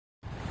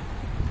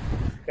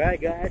Hi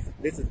guys,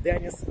 this is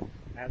Dennis,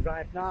 and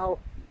right now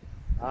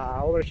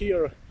over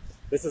here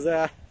this is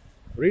a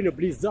really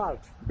blizzard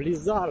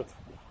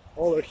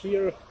over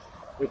here.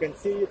 You can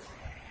see it.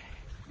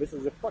 This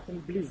is a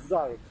fucking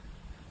blizzard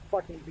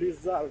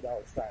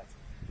outside,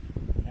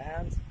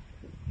 and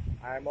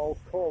I'm all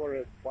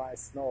covered by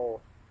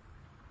snow,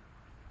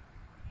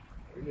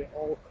 really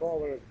all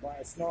covered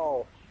by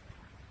snow.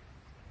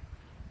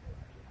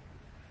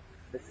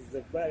 This is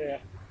a very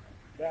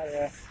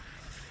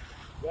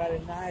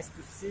nice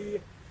to see,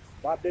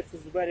 but this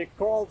is very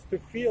cold to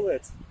feel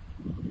it.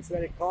 It's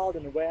very cold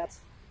and wet.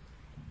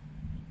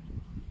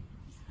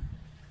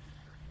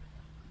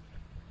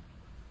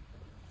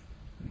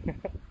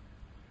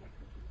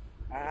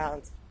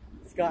 And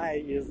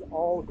sky is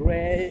all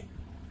gray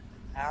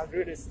and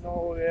really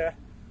snowy,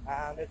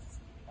 and it's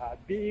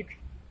big.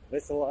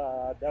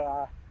 There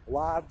are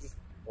large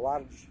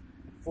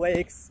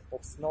flakes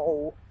of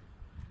snow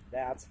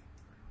that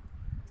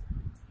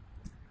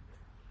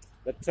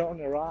turn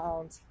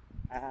around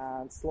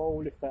and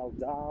slowly fell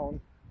down,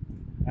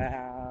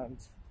 and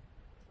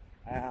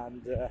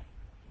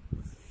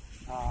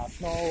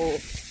snow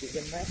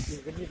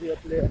is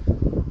immediately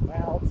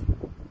melt.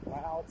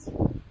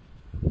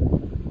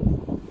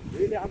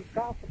 Really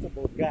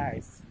uncomfortable,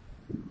 guys.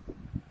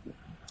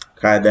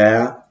 Hi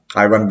there,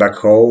 I went back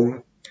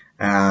home,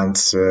 and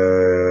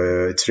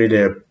it's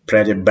really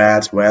pretty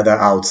bad weather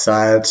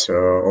outside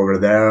over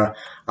there,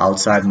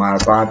 outside my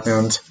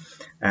apartment.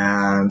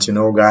 And you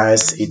know,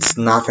 guys, it's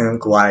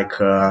nothing like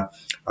weather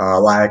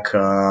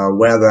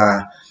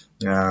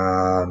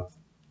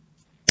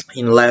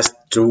in last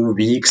 2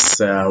 weeks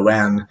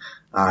when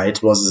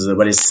it was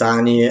very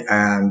sunny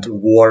and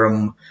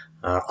warm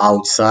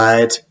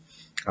outside.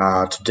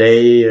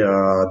 Today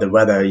the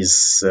weather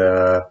is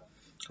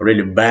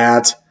really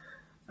bad,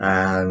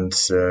 and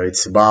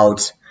it's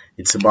about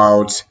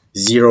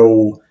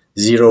zero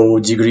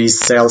degrees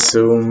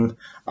Celsius,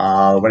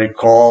 very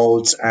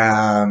cold,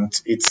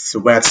 and it's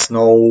wet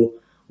snow.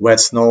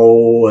 It's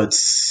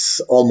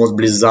almost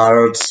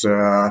blizzard.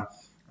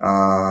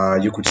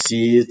 You could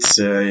see it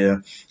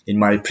in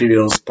my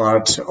previous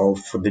part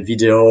of the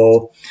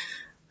video,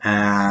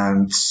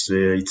 and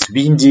it's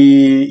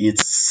windy,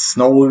 it's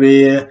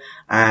snowy,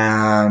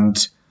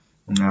 and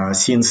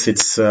since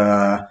it's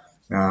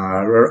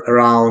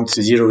around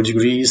 0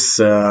 degrees,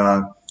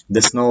 the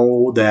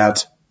snow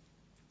that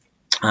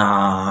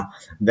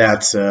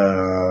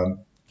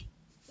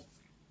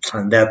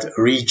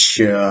reach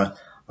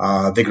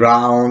the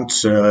ground,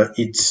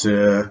 it's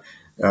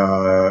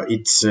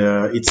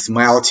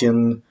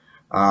melting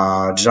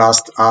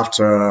just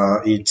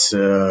after it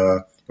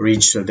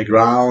reach the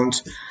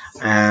ground,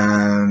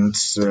 and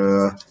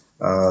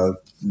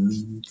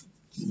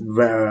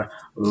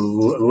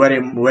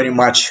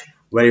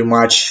very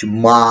much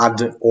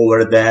mud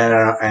over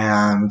there,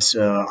 and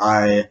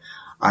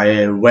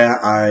I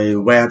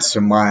wet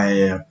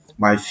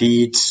my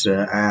feet,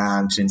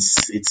 and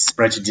it's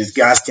pretty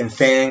disgusting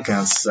thing,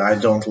 and I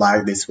don't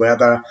like this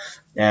weather.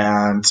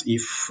 And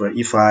if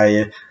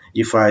I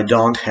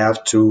don't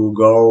have to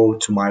go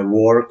to my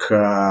work,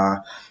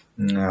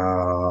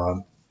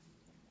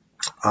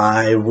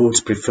 I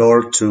would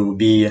prefer to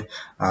be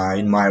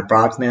in my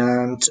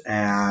apartment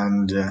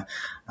and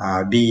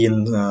be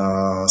in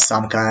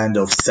some kind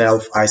of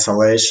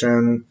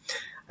self-isolation.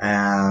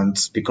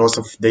 And because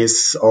of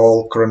this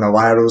all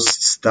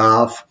coronavirus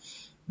stuff,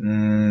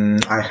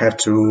 I have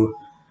to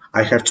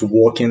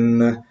walk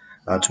in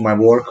to my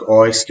work.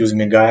 Oh, excuse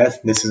me, guys,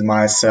 this is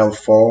my cell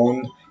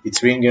phone.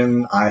 It's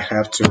ringing. I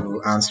have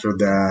to answer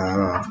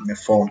the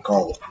phone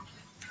call.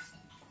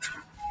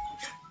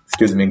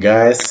 Excuse me,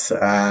 guys.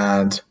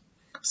 And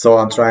so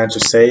I'm trying to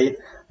say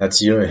that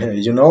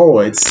you know,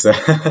 it's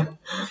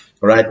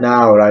right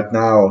now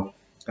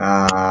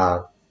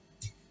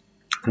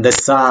the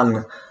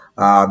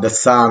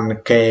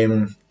sun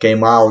came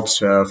out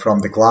from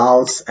the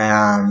clouds,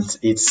 and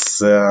it's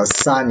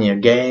sunny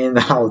again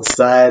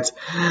outside.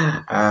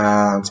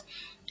 And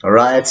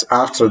right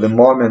after the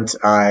moment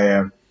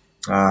I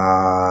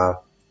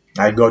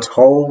got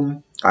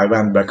home, I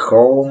went back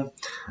home,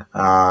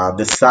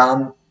 the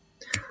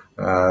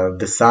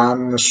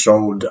sun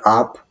showed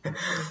up.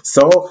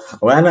 So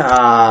when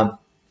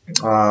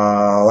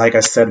like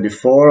I said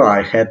before,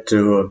 I had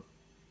to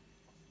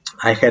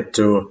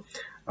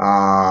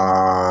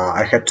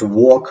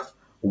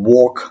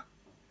walk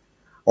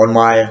on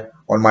my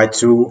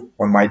two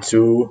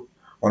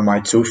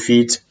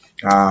feet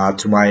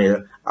to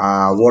my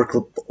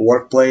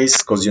workplace,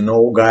 because you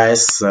know,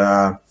 guys,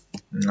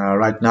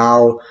 right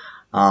now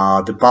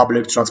the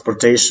public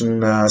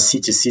transportation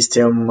city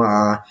system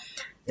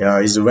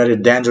is a very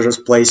dangerous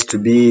place to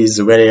be, is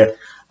a very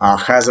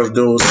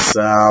hazardous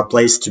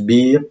place to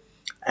be,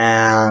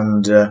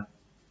 and the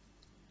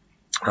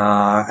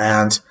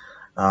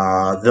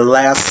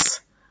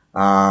less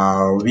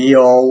we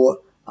all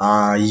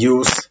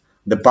use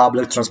the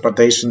public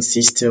transportation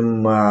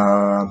system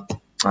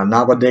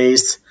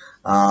nowadays,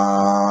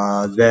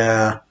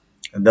 the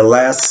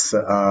less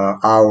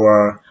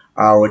our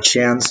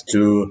chance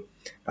to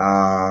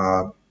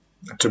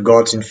to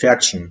got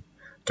infection,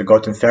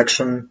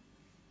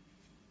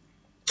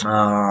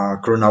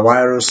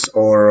 coronavirus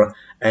or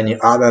any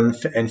other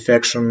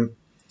infection.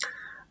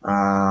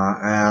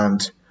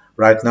 And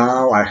right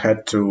now I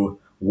had to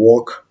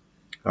walk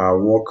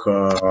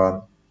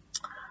all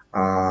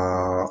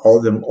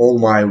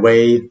my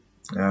way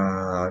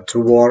to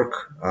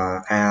work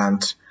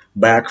and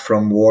back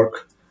from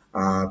work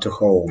to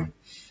home.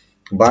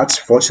 But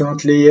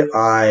fortunately,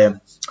 I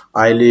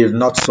live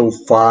not so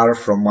far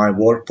from my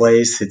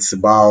workplace. It's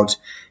about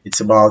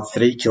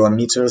 3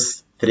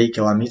 kilometers,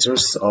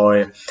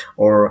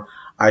 or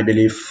I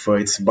believe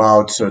it's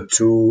about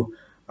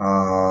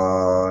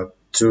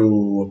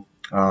two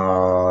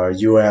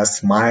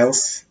US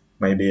miles,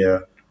 maybe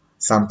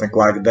something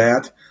like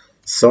that.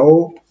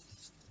 So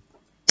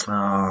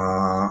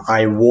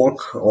I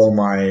walk all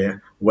my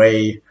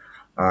way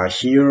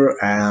here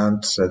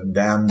and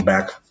then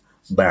back.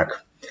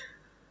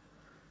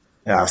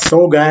 Yeah,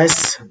 so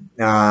guys,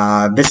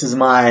 this is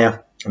my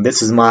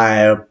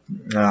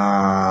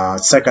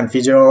second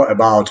video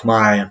about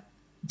my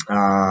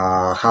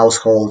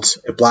household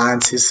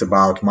appliances,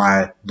 about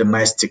my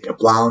domestic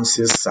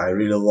appliances. I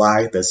really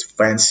like this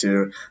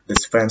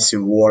fancy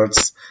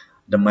words,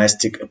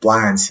 domestic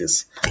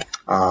appliances.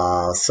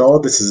 So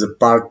this is the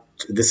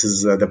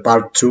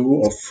part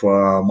 2 of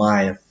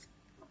my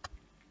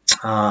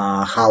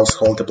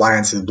household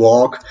appliances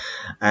blog.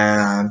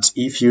 And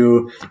if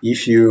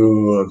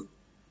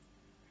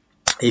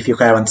you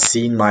haven't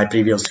seen my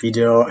previous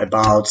video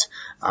about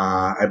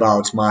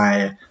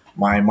my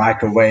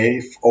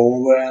microwave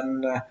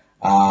oven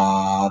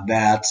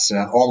that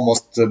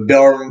almost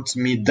burned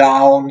me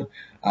down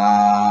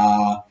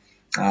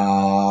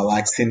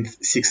like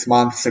 6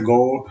 months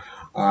ago,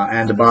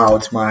 and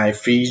about my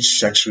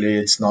fridge. Actually,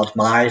 it's not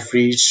my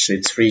fridge,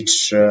 it's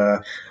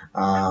the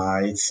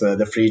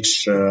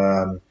fridge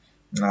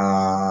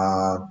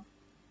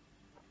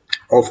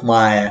of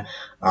my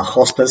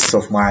hostess,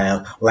 of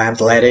my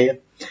landlady.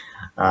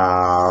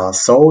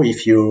 So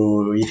if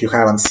you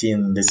haven't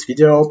seen this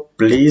video,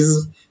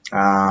 please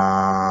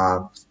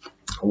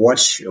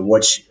watch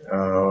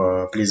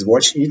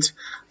it,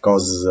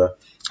 because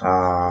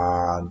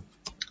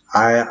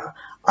I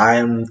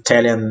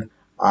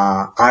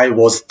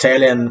was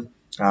telling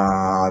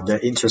the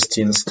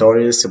interesting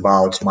stories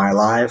about my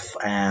life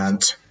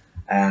and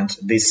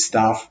this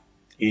stuff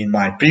in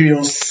my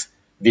previous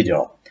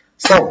video.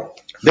 So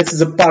this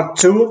is a part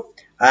 2,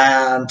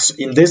 and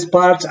in this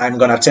part I'm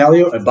gonna tell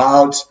you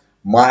about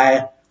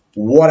my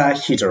water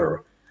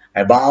heater,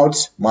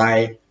 about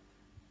my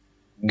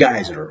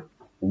geyser,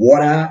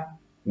 water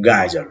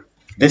geyser.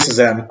 This is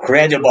an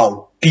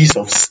incredible piece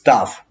of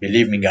stuff,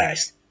 believe me,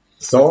 guys.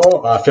 So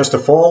first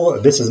of all,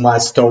 this is my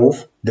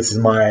stove. This is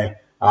my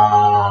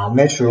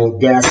natural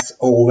gas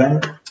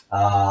oven,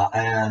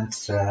 and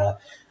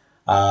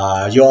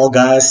you all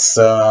guys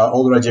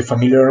already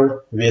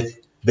familiar with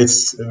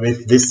this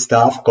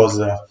stuff, because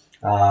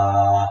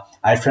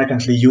I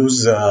frequently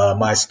use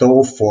my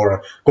stove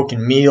for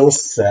cooking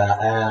meals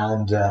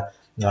and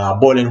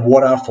boiling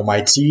water for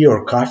my tea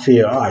or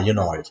coffee. You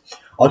know it.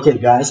 Okay,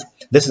 guys,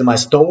 this is my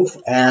stove,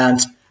 and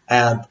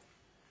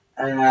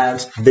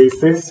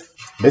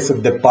this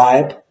is the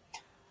pipe.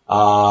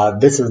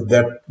 This is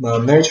the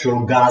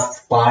natural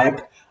gas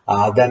pipe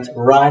that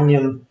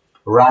running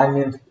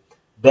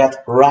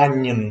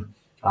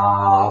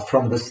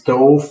from the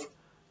stove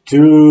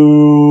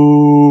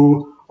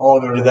to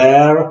over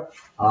there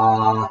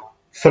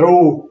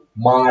through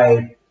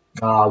my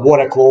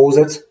water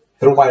closet,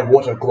 my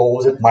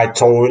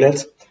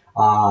toilet,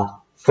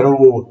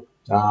 through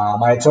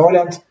my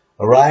toilet,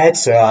 right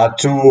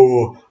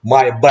to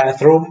my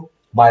bathroom,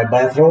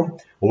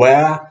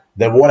 where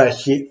the water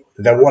heater,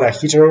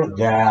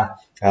 the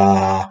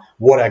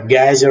water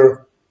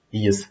geyser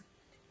is.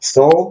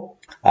 So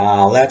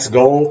let's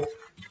go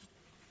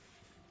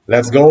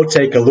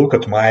take a look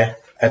at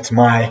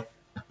my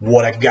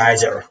water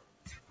geyser.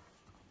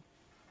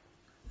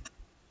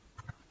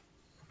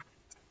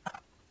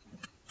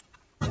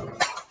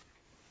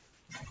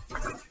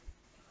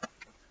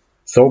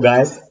 So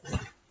guys,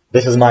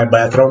 this is my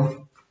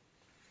bathroom.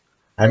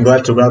 I'm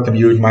glad to welcome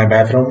you in my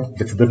bathroom.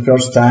 It's the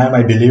first time,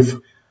 I believe,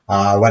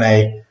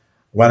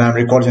 when I'm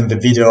recording the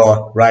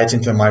video right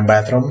into my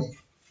bathroom,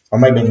 or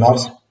maybe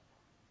not.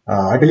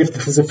 I believe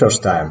this is the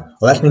first time.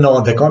 Let me know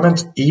in the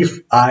comment if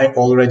I've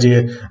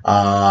already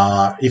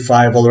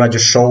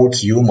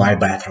showed you my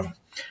bathroom.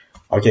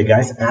 Okay,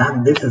 guys,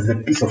 and this is the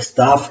piece of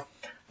stuff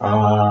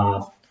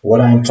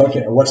what I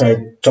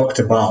talked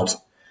about,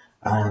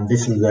 and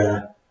this is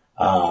the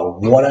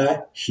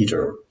water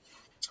heater,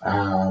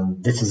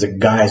 and this is a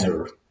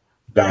geyser,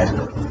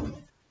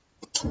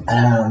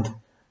 and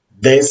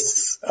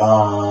this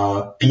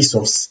piece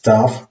of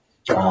stuff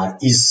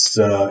this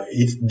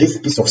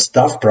piece of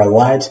stuff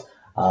provides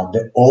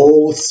the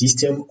whole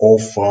system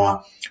of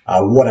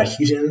water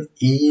heating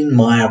in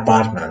my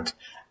apartment.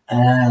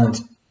 And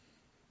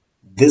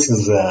this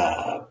is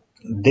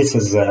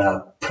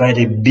a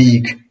pretty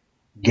big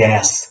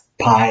gas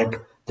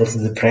pipe This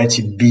is a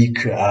pretty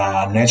big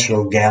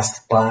natural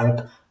gas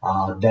pipe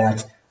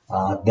that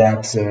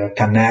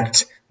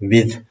connect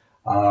with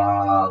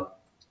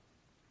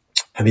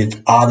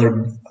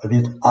other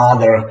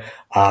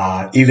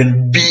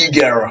even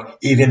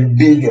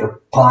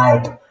bigger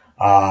pipe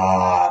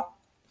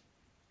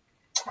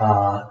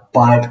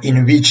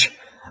in which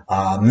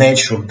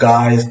nature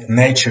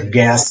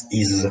gas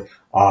is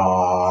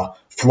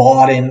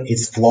floating.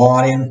 It's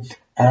floating,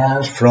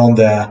 and from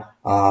the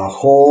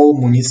whole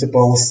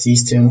municipal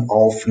system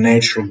of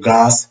natural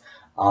gas,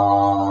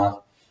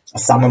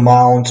 some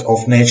amount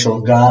of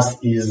natural gas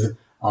is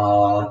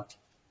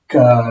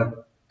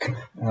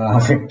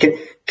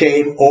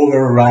came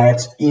over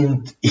right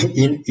in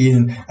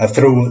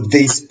through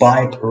this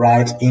pipe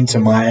right into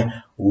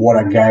my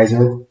water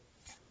geyser.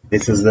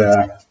 This is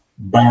the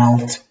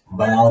belt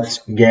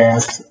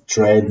gas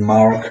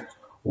trademark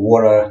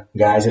water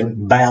geyser,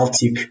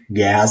 Baltic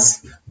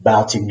gas.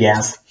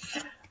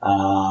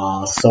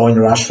 So in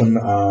Russian,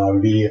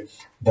 the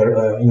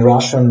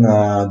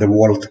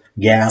word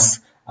gas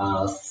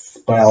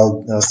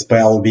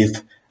spell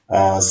with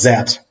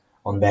Z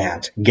on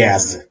that,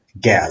 gas.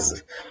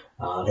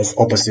 It's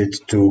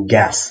opposite to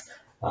gas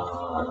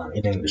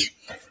in English.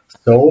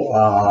 So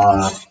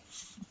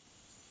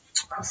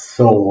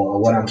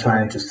what I'm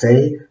trying to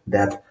say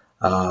that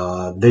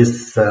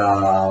this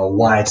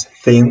white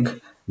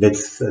thing,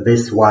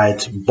 this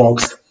white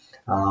box,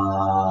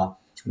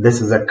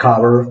 this is a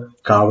cover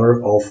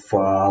of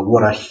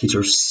water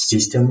heater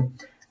system,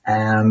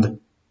 and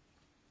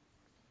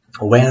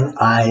when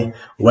I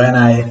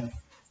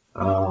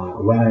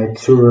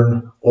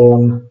turn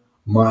on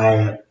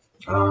my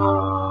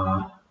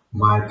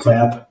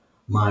tap,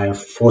 my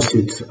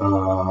faucet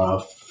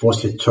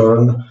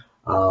turn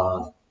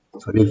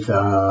with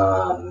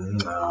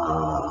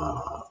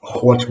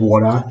hot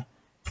water.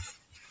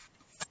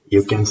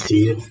 You can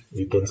see it,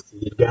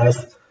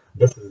 guys.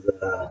 This is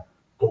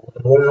cold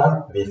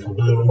water with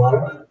blue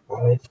mark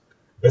on it.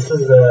 This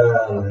is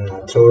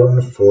a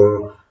turn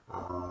for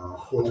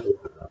hot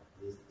water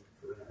with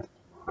red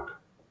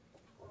mark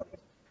on it.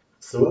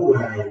 So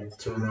when I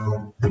turn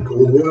on the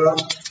cold water,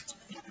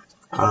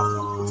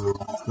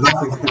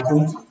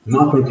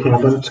 nothing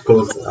happened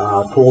because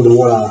cold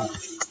water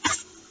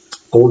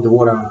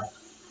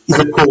is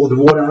a cold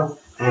water,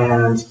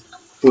 and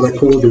for the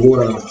cold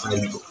water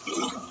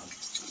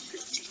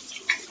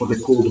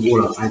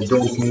I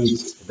don't need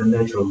the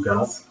natural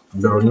gas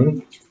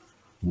burning.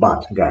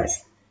 But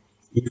guys,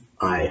 if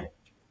I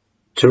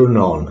turn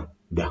on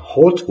the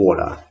hot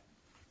water,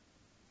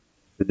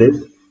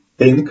 this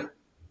thing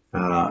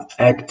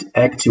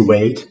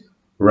activate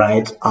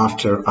right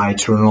after I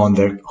turn on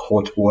the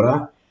hot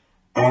water,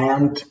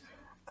 and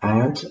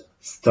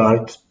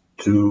start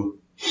to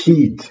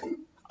heat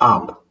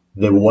up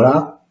the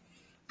water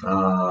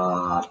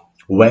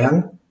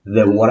when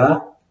the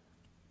water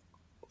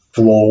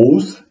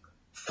flows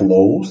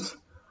through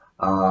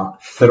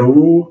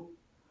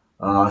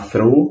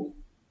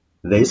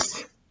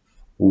this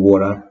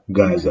water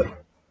geyser.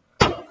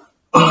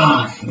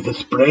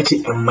 That's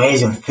pretty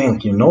amazing thing,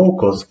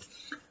 because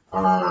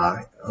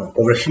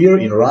over here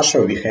in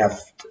Russia we have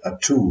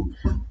two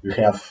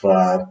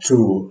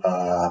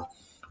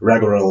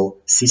regular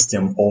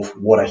system of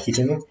water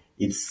heating.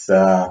 It's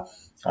the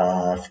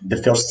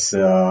first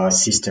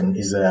system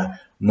is the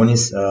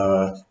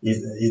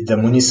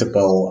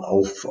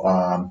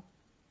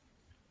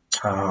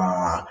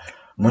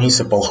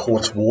municipal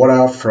hot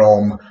water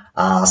from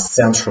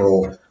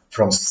central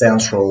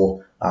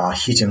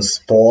heating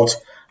spot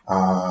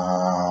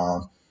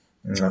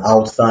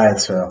outside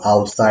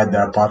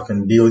the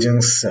apartment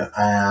buildings,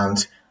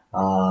 and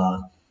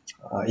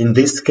in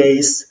this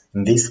case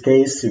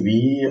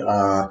we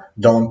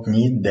don't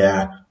need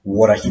the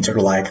water heater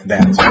like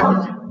that.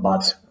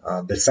 But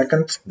the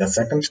second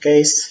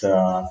case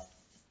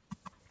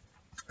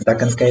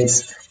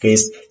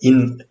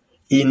in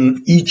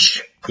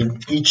each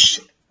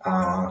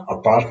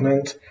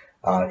apartment,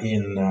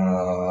 in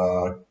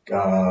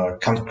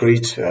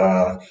concrete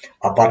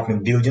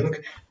apartment building,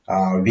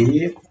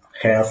 we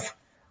have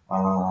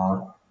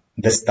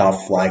the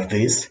stuff like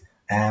this,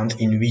 and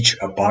in which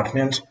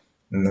apartment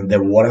the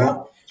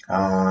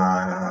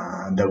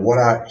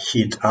water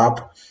heat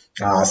up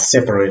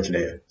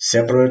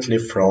separately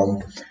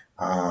from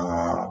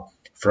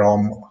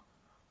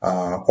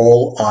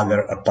all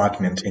other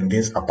apartment in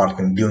this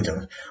apartment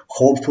building.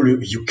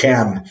 Hopefully you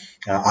can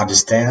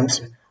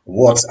understand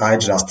what I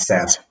just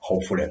said,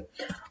 hopefully.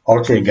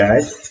 Okay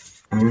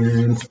guys,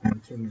 and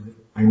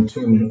I'm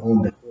turning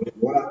on the hot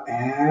water,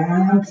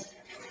 and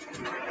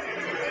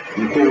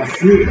you can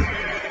see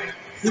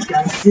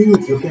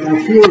it, you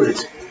can feel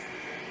it.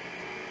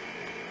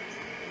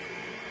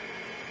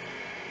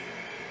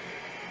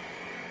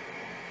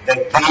 The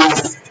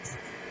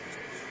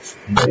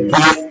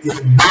gas is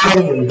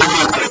burning,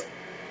 guys.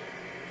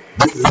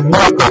 This is a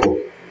miracle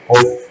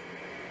of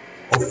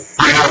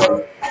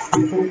fire.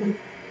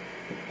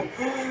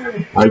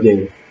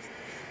 Okay,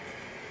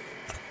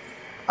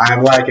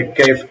 I'm like a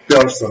cave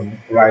person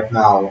right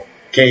now.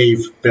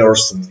 cave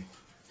person.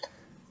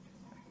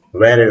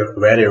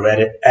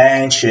 Very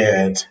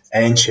ancient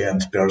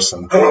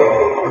person.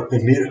 The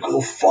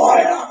miracle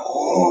fire.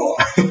 Oh.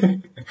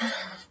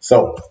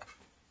 So,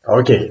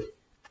 okay.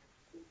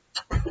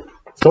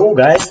 So,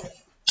 guys,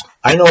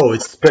 I know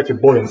it's pretty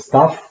boring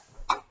stuff,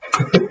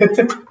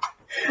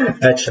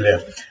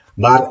 actually,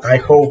 but I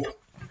hope,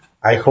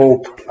 I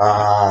hope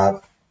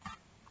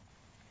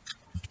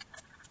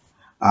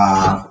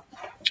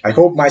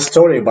my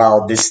story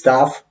about this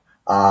stuff,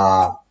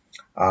 um,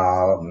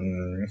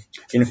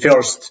 in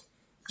first,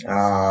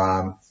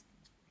 uh,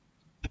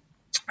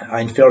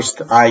 in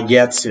first I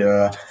got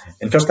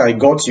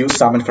you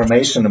some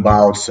information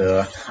about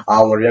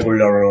our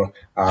regular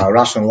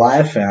Russian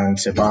life and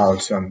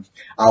about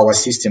our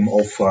system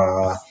of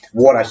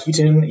water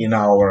heating in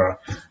our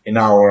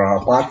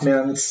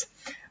apartments.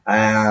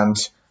 And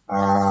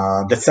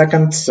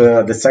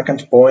the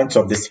second point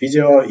of this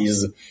video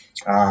is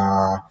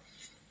uh,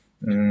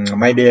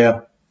 maybe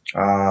a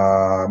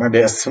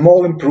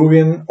small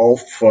improving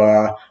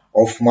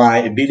of my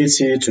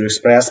ability to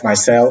express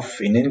myself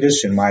in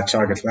English, in my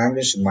target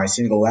language, in my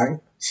single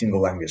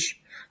language.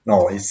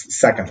 No, it's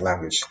second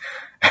language.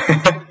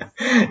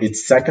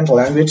 It's second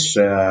language,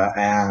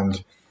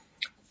 and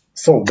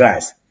so,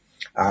 guys,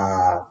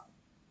 for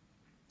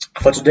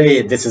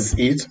today this is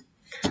it.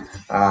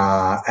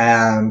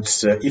 And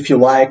if you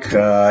like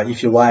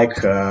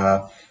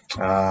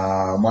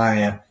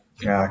my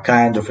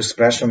kind of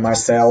expression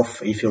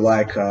myself, if you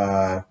like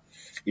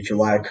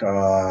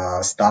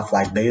stuff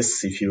like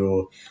this, if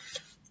you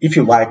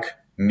like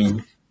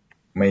me,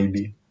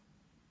 maybe,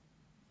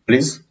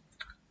 please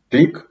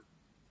click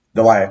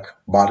the like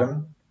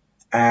button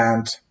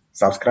and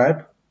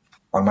subscribe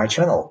on my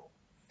channel.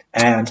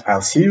 And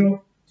I'll see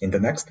you in the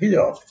next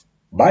video.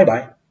 Bye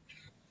bye.